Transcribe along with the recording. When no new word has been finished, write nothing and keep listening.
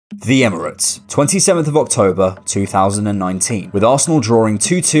The Emirates, 27th of October 2019. With Arsenal drawing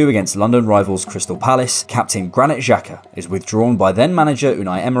 2-2 against London rivals Crystal Palace, captain Granit Xhaka is withdrawn by then manager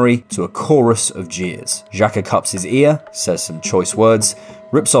Unai Emery to a chorus of jeers. Xhaka cups his ear, says some choice words,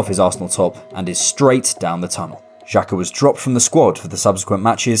 rips off his Arsenal top and is straight down the tunnel. Xhaka was dropped from the squad for the subsequent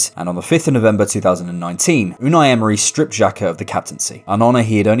matches, and on the 5th of November 2019, Unai Emery stripped Xhaka of the captaincy, an honour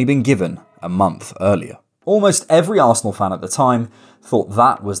he had only been given a month earlier. Almost every Arsenal fan at the time thought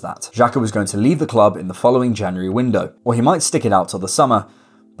that was that. Xhaka was going to leave the club in the following January window, or he might stick it out till the summer,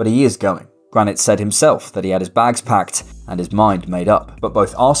 but he is going. Granit said himself that he had his bags packed and his mind made up, but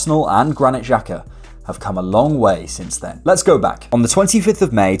both Arsenal and Granit Xhaka have come a long way since then. Let's go back. On the 25th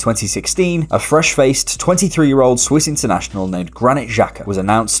of May 2016, a fresh-faced 23-year-old Swiss international named Granit Xhaka was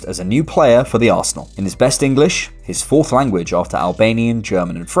announced as a new player for the Arsenal. In his best English, his fourth language after Albanian,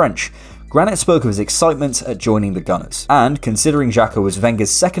 German and French, Granit spoke of his excitement at joining the Gunners, and considering Xhaka was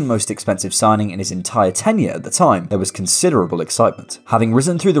Wenger's second most expensive signing in his entire tenure at the time, there was considerable excitement. Having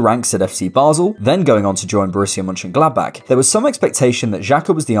risen through the ranks at FC Basel, then going on to join Borussia Mönchengladbach, there was some expectation that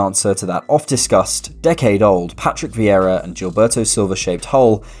Xhaka was the answer to that oft-discussed, decade-old Patrick Vieira and Gilberto Silva-shaped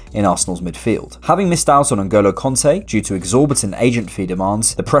hole in Arsenal's midfield. Having missed out on N'Golo Conte due to exorbitant agent fee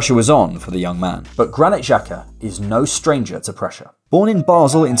demands, the pressure was on for the young man. But Granit Xhaka is no stranger to pressure. Born in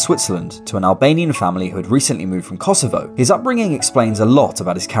Basel in Switzerland to an Albanian family who had recently moved from Kosovo, his upbringing explains a lot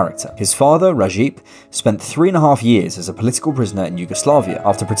about his character. His father, Rajip, spent 3.5 years as a political prisoner in Yugoslavia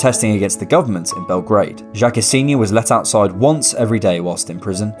after protesting against the government in Belgrade. Xhaka Sr. was let outside once every day whilst in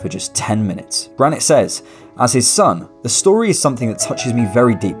prison for just 10 minutes. Granit says, as his son, the story is something that touches me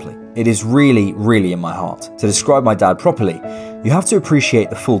very deeply. It is really, really in my heart. To describe my dad properly, you have to appreciate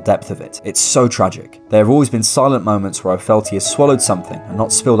the full depth of it. It's so tragic. There have always been silent moments where I felt he has swallowed something and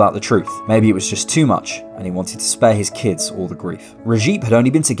not spilled out the truth. Maybe it was just too much, and he wanted to spare his kids all the grief. Rajip had only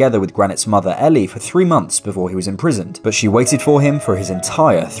been together with Granit's mother, Ellie, for 3 months before he was imprisoned, but she waited for him for his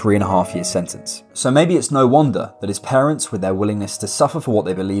entire 3.5-year sentence. So maybe it's no wonder that his parents, with their willingness to suffer for what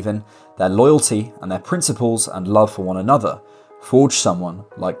they believe in, their loyalty and their principles and love for one another, forged someone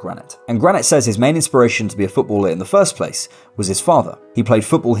like Granit. And Granit says his main inspiration to be a footballer in the first place was his father. He played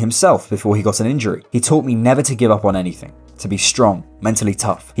football himself before he got an injury. He taught me never to give up on anything, to be strong, mentally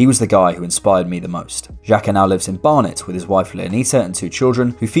tough. He was the guy who inspired me the most. Xhaka now lives in Barnet with his wife Leonita and 2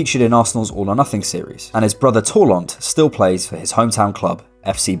 children, who featured in Arsenal's All or Nothing series, and his brother Torlont still plays for his hometown club,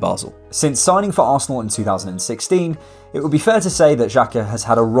 FC Basel. Since signing for Arsenal in 2016, it would be fair to say that Xhaka has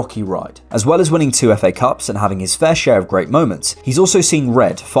had a rocky ride. As well as winning 2 FA Cups and having his fair share of great moments, he's also seen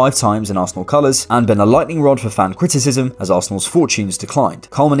red 5 times in Arsenal colours and been a lightning rod for fan criticism as Arsenal's fortunes declined,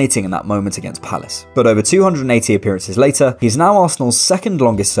 culminating in that moment against Palace. But over 280 appearances later, he is now Arsenal's second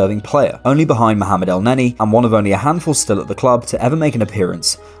longest serving player, only behind Mohamed El Neni and one of only a handful still at the club to ever make an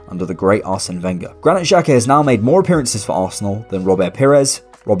appearance under the great Arsene Wenger. Granit Xhaka has now made more appearances for Arsenal than Robert Pires,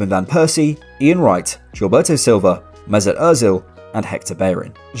 Robin van Persie, Ian Wright, Gilberto Silva, Mesut Ozil and Hector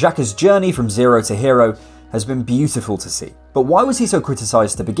Bellerin. Xhaka's journey from zero to hero has been beautiful to see. But why was he so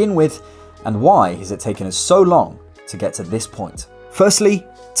criticised to begin with, and why has it taken us so long to get to this point? Firstly,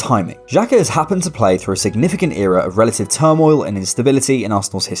 timing. Xhaka has happened to play through a significant era of relative turmoil and instability in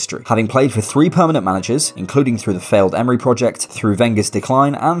Arsenal's history. Having played for 3 permanent managers, including through the failed Emery project, through Wenger's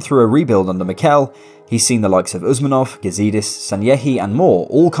decline and through a rebuild under Mikel, he's seen the likes of Usmanov, Gazidis, Sanyehi and more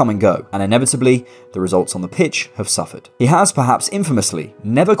all come and go, and inevitably, the results on the pitch have suffered. He has, perhaps infamously,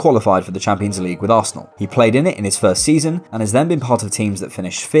 never qualified for the Champions League with Arsenal. He played in it in his first season, and has then been part of teams that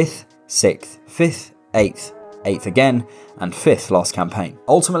finished 5th, 6th, 5th, 8th, 8th again, and 5th last campaign.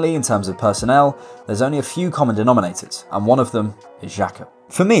 Ultimately, in terms of personnel, there's only a few common denominators, and one of them is Xhaka.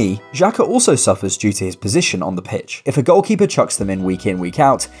 For me, Xhaka also suffers due to his position on the pitch. If a goalkeeper chucks them in, week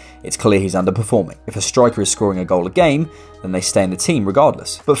out, it's clear he's underperforming. If a striker is scoring a goal a game, then they stay in the team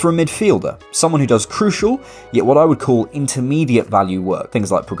regardless. But for a midfielder, someone who does crucial, yet what I would call intermediate value work,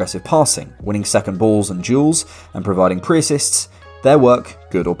 things like progressive passing, winning second balls and duels, and providing pre-assists, their work,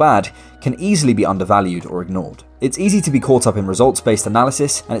 good or bad, can easily be undervalued or ignored. It's easy to be caught up in results-based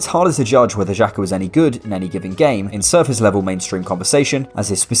analysis, and it's harder to judge whether Xhaka was any good in any given game in surface-level mainstream conversation, as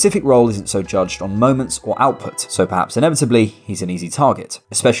his specific role isn't so judged on moments or output, so perhaps inevitably, he's an easy target,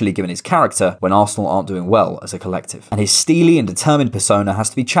 especially given his character when Arsenal aren't doing well as a collective. And his steely and determined persona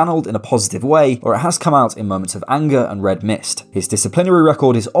has to be channeled in a positive way, or it has come out in moments of anger and red mist. His disciplinary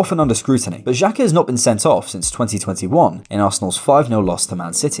record is often under scrutiny, but Xhaka has not been sent off since 2021 in Arsenal's 5-0 loss to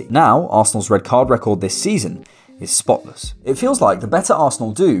Man City. Now, Arsenal's red card record this season is spotless. It feels like the better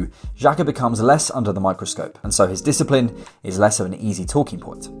Arsenal do, Xhaka becomes less under the microscope, and so his discipline is less of an easy talking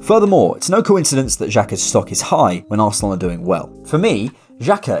point. Furthermore, it's no coincidence that Xhaka's stock is high when Arsenal are doing well. For me,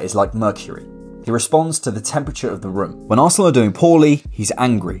 Xhaka is like mercury. He responds to the temperature of the room. When Arsenal are doing poorly, he's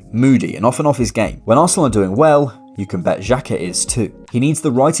angry, moody, and often off his game. When Arsenal are doing well, you can bet Xhaka is too. He needs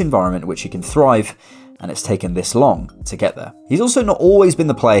the right environment in which he can thrive, and it's taken this long to get there. He's also not always been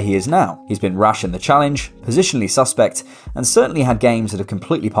the player he is now. He's been rash in the challenge, positionally suspect, and certainly had games that have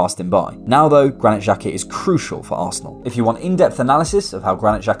completely passed him by. Now though, Granit Xhaka is crucial for Arsenal. If you want in-depth analysis of how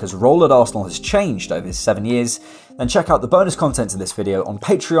Granit Xhaka's role at Arsenal has changed over his 7 years, then check out the bonus content to this video on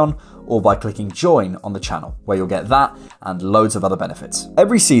Patreon or by clicking join on the channel, where you'll get that and loads of other benefits.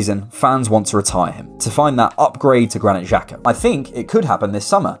 Every season, fans want to retire him, to find that upgrade to Granit Xhaka. I think it could happen this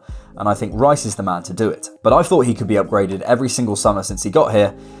summer, and I think Rice is the man to do it. But I thought he could be upgraded every single summer since he got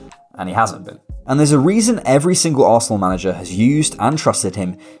here, and he hasn't been. And there's a reason every single Arsenal manager has used and trusted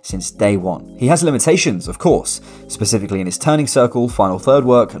him since day one. He has limitations, of course, specifically in his turning circle, final third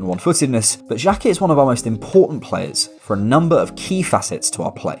work, and one-footedness, but Xhaka is one of our most important players for a number of key facets to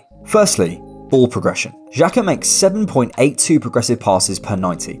our play. Firstly, ball progression. Xhaka makes 7.82 progressive passes per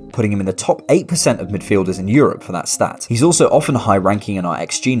 90, putting him in the top 8% of midfielders in Europe for that stat. He's also often high ranking in our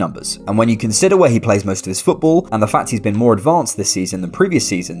XG numbers, and when you consider where he plays most of his football and the fact he's been more advanced this season than previous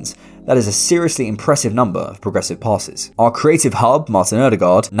seasons, that is a seriously impressive number of progressive passes. Our creative hub, Martin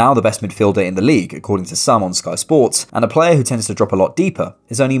Ødegaard, now the best midfielder in the league according to some on Sky Sports, and a player who tends to drop a lot deeper,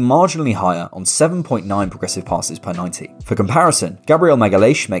 is only marginally higher on 7.9 progressive passes per 90. For comparison, Gabriel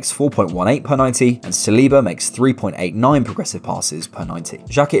Magalhaes makes 4.18 per 90, and Saliba makes 3.89 progressive passes per 90.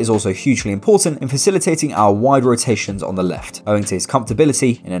 Xhaka is also hugely important in facilitating our wide rotations on the left, owing to his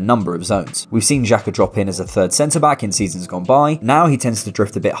comfortability in a number of zones. We've seen Xhaka drop in as a third centre-back in seasons gone by. Now he tends to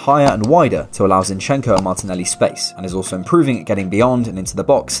drift a bit higher and wider to allow Zinchenko and Martinelli space, and is also improving at getting beyond and into the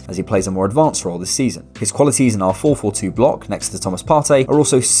box as he plays a more advanced role this season. His qualities in our 4-4-2 block next to Thomas Partey are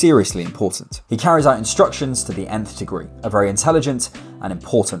also seriously important. He carries out instructions to the nth degree, a very intelligent and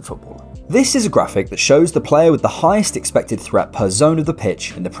important footballer. This is a graphic that shows the player with the highest expected threat per zone of the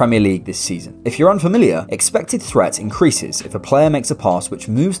pitch in the Premier League this season. If you're unfamiliar, expected threat increases if a player makes a pass which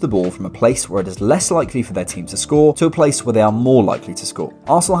moves the ball from a place where it is less likely for their team to score to a place where they are more likely to score.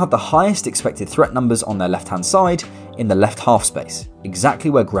 Arsenal have the highest expected threat numbers on their left-hand side in the left half space, exactly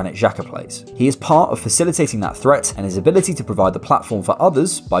where Granit Xhaka plays. He is part of facilitating that threat, and his ability to provide the platform for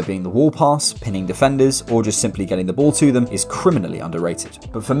others by being the wall pass, pinning defenders, or just simply getting the ball to them is criminally underrated.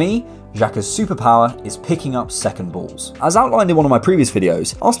 But for me, Xhaka's superpower is picking up second balls. As outlined in one of my previous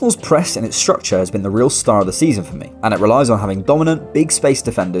videos, Arsenal's press and its structure has been the real star of the season for me, and it relies on having dominant, big space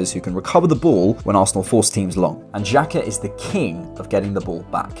defenders who can recover the ball when Arsenal force teams long. And Xhaka is the king of getting the ball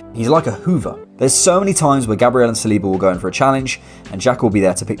back. He's like a hoover. There's so many times where Gabriel and Saliba will go in for a challenge, and Xhaka will be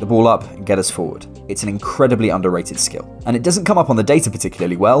there to pick the ball up and get us forward. It's an incredibly underrated skill. And it doesn't come up on the data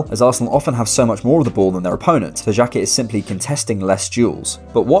particularly well, as Arsenal often have so much more of the ball than their opponent, so Xhaka is simply contesting less duels.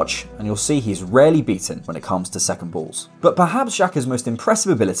 But watch, and you'll see he's rarely beaten when it comes to second balls. But perhaps Xhaka's most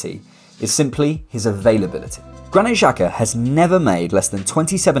impressive ability is simply his availability. Granit Xhaka has never made less than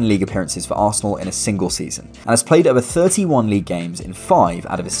 27 league appearances for Arsenal in a single season, and has played over 31 league games in 5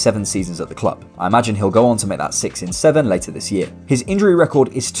 out of his 7 seasons at the club. I imagine he'll go on to make that 6 in 7 later this year. His injury record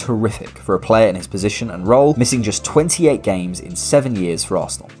is terrific for a player in his position and role, missing just 28 games in 7 years for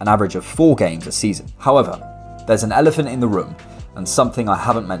Arsenal, an average of 4 games a season. However, there's an elephant in the room, and something I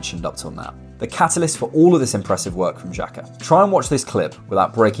haven't mentioned up till now. The catalyst for all of this impressive work from Xhaka. Try and watch this clip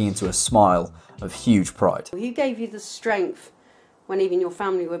without breaking into a smile of huge pride. Who gave you the strength when even your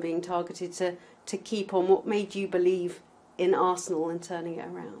family were being targeted to keep on? What made you believe in Arsenal and turning it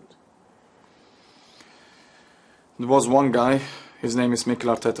around? There was one guy, his name is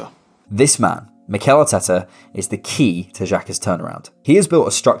Mikel Arteta. This man, Mikel Arteta, is the key to Xhaka's turnaround. He has built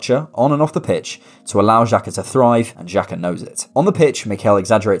a structure on and off the pitch to allow Xhaka to thrive, and Xhaka knows it. On the pitch, Mikel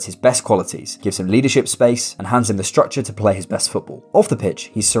exaggerates his best qualities, gives him leadership space, and hands him the structure to play his best football. Off the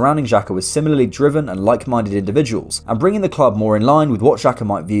pitch, he's surrounding Xhaka with similarly driven and like-minded individuals, and bringing the club more in line with what Xhaka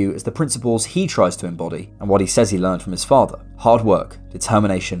might view as the principles he tries to embody and what he says he learned from his father: hard work,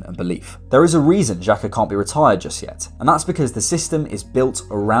 determination, and belief. There is a reason Xhaka can't be retired just yet, and that's because the system is built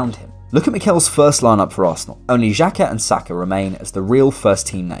around him. Look at Mikel's first lineup for Arsenal. Only Xhaka and Saka remain as the real first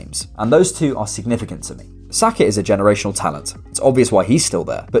team names, and those two are significant to me. Saka is a generational talent. It's obvious why he's still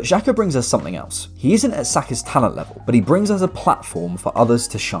there, but Xhaka brings us something else. He isn't at Saka's talent level, but he brings us a platform for others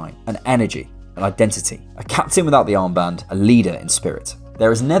to shine, an energy, an identity, a captain without the armband, a leader in spirit. There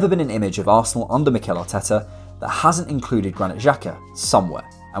has never been an image of Arsenal under Mikel Arteta that hasn't included Granit Xhaka somewhere,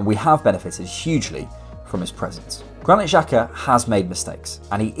 and we have benefited hugely from his presence. Granit Xhaka has made mistakes,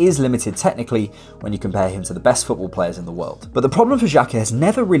 and he is limited technically when you compare him to the best football players in the world. But the problem for Xhaka has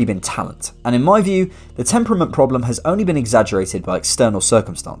never really been talent, and in my view, the temperament problem has only been exaggerated by external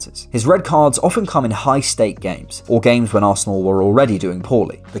circumstances. His red cards often come in high-stake games, or games when Arsenal were already doing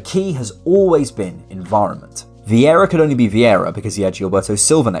poorly. The key has always been environment. Vieira could only be Vieira because he had Gilberto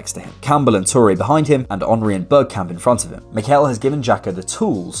Silva next to him, Campbell and Toure behind him, and Henry and Bergkamp in front of him. Mikel has given Xhaka the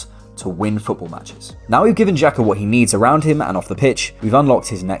tools to win football matches. Now we've given Xhaka what he needs around him and off the pitch, we've unlocked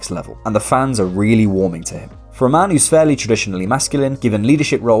his next level, and the fans are really warming to him. For a man who's fairly traditionally masculine, given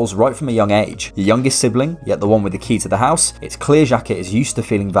leadership roles right from a young age, the youngest sibling, yet the one with the key to the house, it's clear Xhaka is used to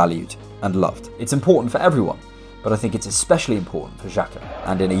feeling valued and loved. It's important for everyone, but I think it's especially important for Xhaka.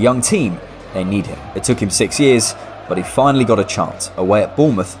 And in a young team, they need him. It took him 6 years, but he finally got a chance away at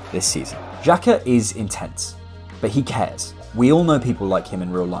Bournemouth this season. Xhaka is intense, but he cares. We all know people like him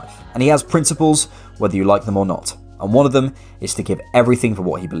in real life, and he has principles whether you like them or not. And one of them is to give everything for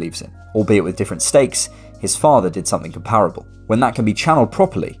what he believes in. Albeit with different stakes, his father did something comparable. When that can be channeled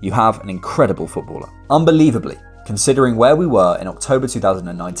properly, you have an incredible footballer. Unbelievably, considering where we were in October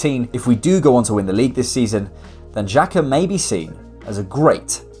 2019, if we do go on to win the league this season, then Xhaka may be seen as a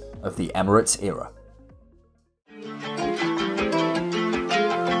great of the Emirates era.